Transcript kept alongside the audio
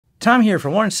Tom here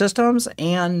from Lawrence Systems,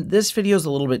 and this video is a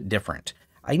little bit different.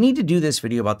 I need to do this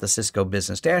video about the Cisco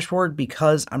Business Dashboard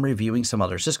because I'm reviewing some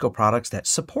other Cisco products that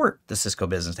support the Cisco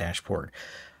Business Dashboard.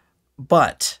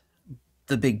 But,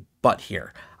 the big but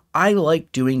here, I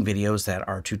like doing videos that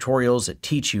are tutorials that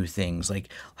teach you things like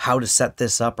how to set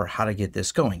this up or how to get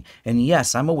this going. And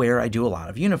yes, I'm aware I do a lot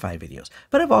of UNiFi videos,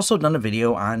 but I've also done a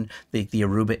video on the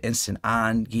Aruba Instant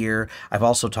On gear. I've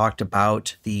also talked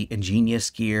about the Ingenious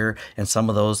gear, and some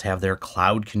of those have their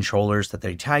cloud controllers that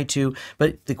they tie to.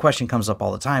 But the question comes up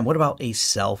all the time, what about a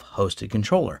self-hosted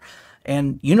controller?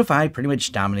 And UNiFi pretty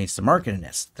much dominates the market in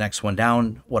this. The next one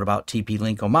down, what about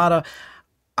TP-Link Omada?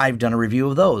 I've done a review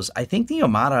of those. I think the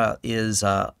Omada is,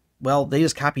 well, they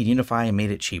just copied UNiFi and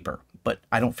made it cheaper, but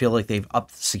I don't feel like they've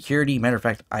upped the security. Matter of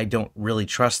fact, I don't really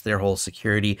trust their whole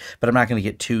security, but I'm not going to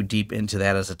get too deep into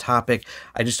that as a topic.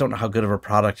 I just don't know how good of a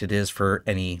product it is for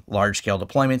any large-scale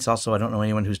deployments. Also, I don't know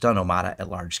anyone who's done Omada at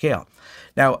large scale.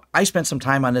 Now, I spent some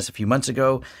time on this a few months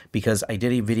ago because I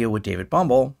did a video with David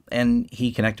Bumble, and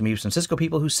he connected me with some Cisco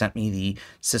people who sent me the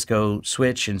Cisco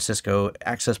switch and Cisco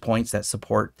access points that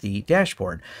support the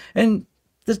dashboard. And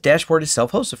this dashboard is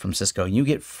self-hosted from Cisco. You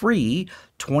get free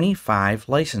 25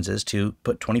 licenses to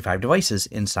put 25 devices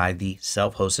inside the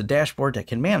self-hosted dashboard that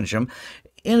can manage them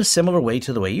in a similar way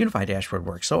to the way UNiFi dashboard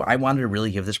works. So I wanted to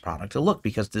really give this product a look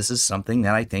because this is something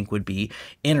that I think would be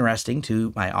interesting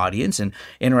to my audience and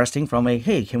interesting from a,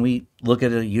 hey, can we look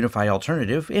at a UNiFi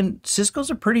alternative? And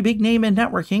Cisco's a pretty big name in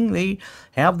networking. They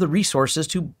have the resources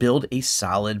to build a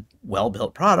solid,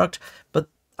 well-built product, but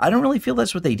I don't really feel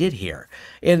that's what they did here.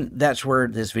 And that's where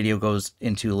this video goes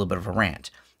into a little bit of a rant.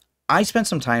 I spent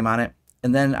some time on it,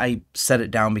 and then I set it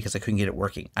down because I couldn't get it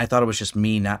working. I thought it was just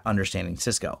me not understanding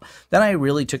Cisco. Then I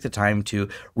really took the time to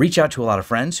reach out to a lot of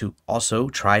friends who also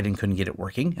tried and couldn't get it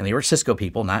working. And they were Cisco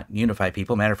people, not UNiFi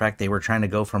people. Matter of fact, they were trying to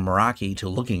go from Meraki to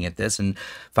looking at this and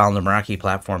found the Meraki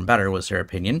platform better, was their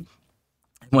opinion.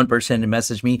 One person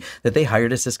messaged me that they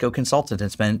hired a Cisco consultant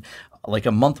and spent like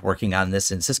a month working on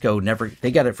this, and Cisco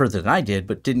they got it further than I did,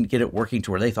 but didn't get it working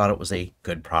to where they thought it was a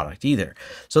good product either.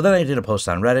 So then I did a post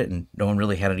on Reddit, and no one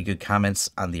really had any good comments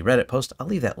on the Reddit post. I'll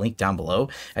leave that link down below.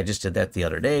 I just did that the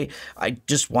other day. I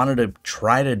just wanted to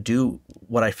try to do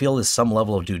what I feel is some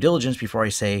level of due diligence before I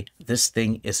say this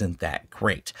thing isn't that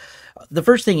great. The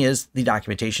first thing is the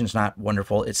documentation is not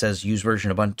wonderful. It says use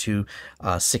version Ubuntu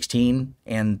 16,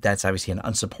 and that's obviously an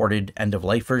unsupported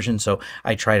end-of-life version. So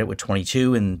I tried it with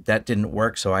 22, and that didn't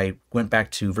work. So I went back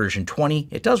to version 20.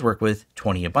 It does work with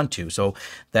 20 Ubuntu. So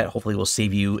that hopefully will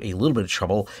save you a little bit of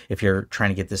trouble if you're trying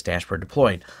to get this dashboard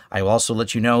deployed. I will also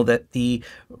let you know that the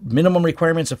minimum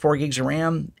requirements of 4 gigs of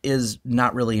RAM is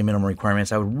not really a minimum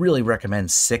requirements. I would really recommend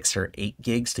 6 or 8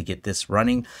 gigs to get this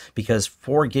running because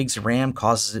 4 gigs of RAM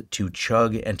causes it to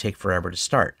chug and take forever to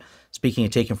start. Speaking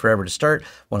of taking forever to start,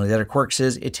 one of the other quirks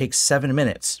is it takes 7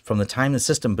 minutes from the time the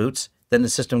system boots, then the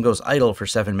system goes idle for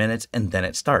 7 minutes, and then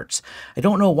it starts. I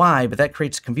don't know why, but that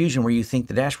creates confusion where you think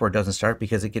the dashboard doesn't start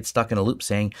because it gets stuck in a loop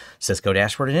saying Cisco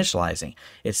dashboard initializing.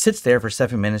 It sits there for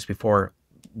 7 minutes before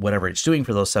whatever it's doing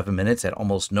for those 7 minutes at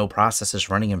almost no processes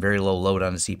running and very low load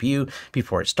on the CPU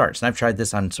before it starts. And I've tried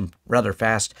this on some rather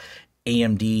fast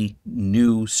AMD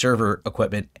new server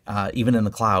equipment, even in the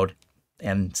cloud,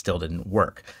 and still didn't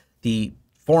work. The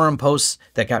forum posts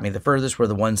that got me the furthest were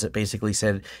the ones that basically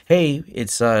said, hey,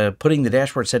 it's putting the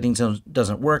dashboard settings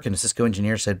doesn't work, and a Cisco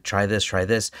engineer said, try this, try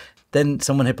this. Then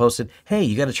someone had posted, hey,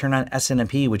 you got to turn on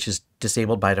SNMP, which is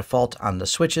disabled by default on the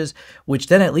switches, which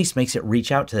then at least makes it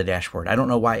reach out to the dashboard. I don't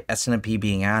know why SNMP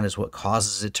being on is what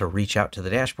causes it to reach out to the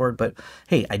dashboard, but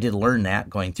hey, I did learn that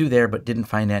going through there, but didn't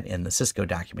find that in the Cisco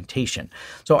documentation.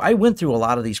 So I went through a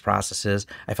lot of these processes.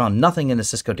 I found nothing in the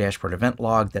Cisco dashboard event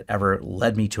log that ever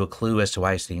led me to a clue as to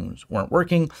why things weren't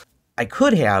working. I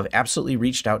could have absolutely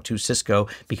reached out to Cisco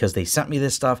because they sent me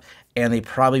this stuff, and they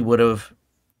probably would have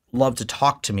love to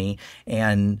talk to me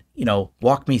and, you know,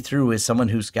 walk me through as someone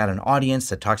who's got an audience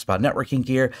that talks about networking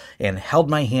gear and held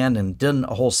my hand and done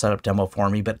a whole setup demo for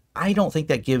me. But I don't think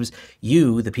that gives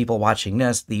you, the people watching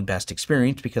this, the best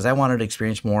experience because I wanted to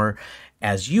experience more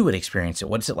as you would experience it.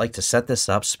 What's it like to set this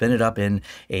up, spin it up in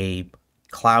a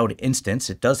cloud instance?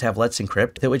 It does have Let's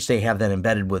Encrypt, which they have that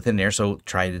embedded within there. So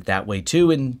tried it that way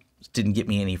too, and didn't get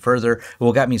me any further.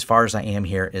 What got me as far as I am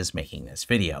here is making this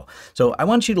video. So I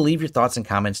want you to leave your thoughts and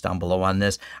comments down below on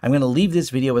this. I'm going to leave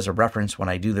this video as a reference when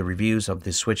I do the reviews of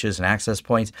the switches and access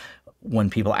points.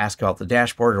 When people ask about the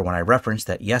dashboard or when I reference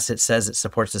that, yes, it says it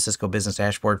supports the Cisco Business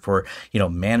Dashboard for, you know,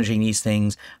 managing these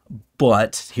things,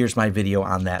 but here's my video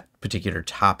on that particular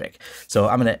topic. So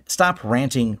I'm going to stop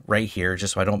ranting right here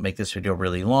just so I don't make this video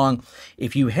really long.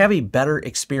 If you have a better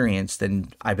experience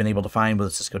than I've been able to find with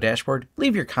a Cisco dashboard,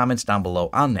 leave your comments down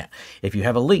below on that. If you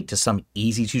have a link to some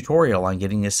easy tutorial on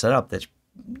getting this set up that's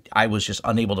I was just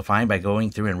unable to find by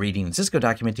going through and reading the Cisco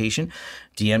documentation,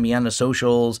 DM me on the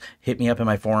socials, hit me up in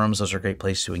my forums. Those are a great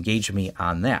place to engage with me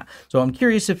on that. So I'm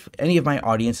curious if any of my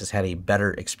audience has had a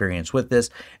better experience with this.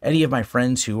 Any of my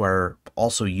friends who are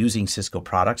also using Cisco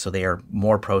products, so they are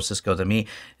more pro Cisco than me,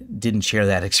 didn't share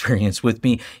that experience with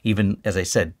me. Even as I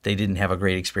said, they didn't have a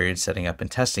great experience setting up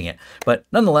and testing it. But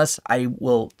nonetheless, I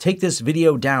will take this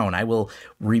video down. I will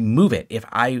remove it if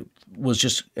I was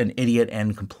just an idiot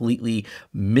and completely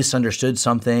misunderstood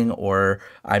something, or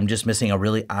I'm just missing a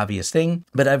really obvious thing.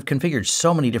 But I've configured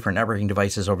so many different networking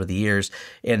devices over the years,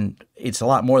 and it's a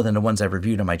lot more than the ones I've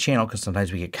reviewed on my channel because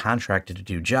sometimes we get contracted to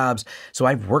do jobs. So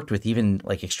I've worked with even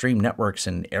like Extreme Networks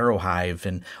and Aerohive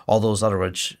and all those other,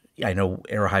 which I know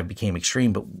Aerohive became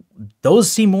Extreme, but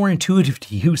those seem more intuitive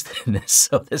to use than this.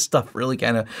 So this stuff really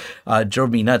kind of drove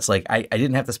me nuts. Like I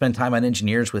didn't have to spend time on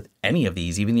engineers with any of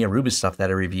these, even the Aruba stuff that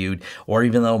I reviewed, or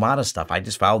even the Omada stuff. I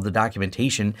just followed the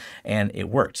documentation and it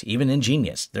worked. Even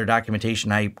Ingenious, their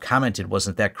documentation I commented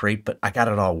wasn't that great, but I got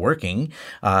it all working.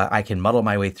 I can muddle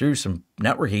my way through some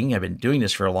networking. I've been doing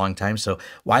this for a long time. So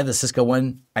why the Cisco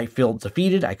one? I feel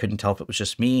defeated. I couldn't tell if it was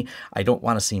just me. I don't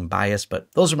want to seem biased,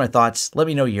 but those are my thoughts. Let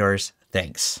me know yours.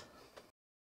 Thanks.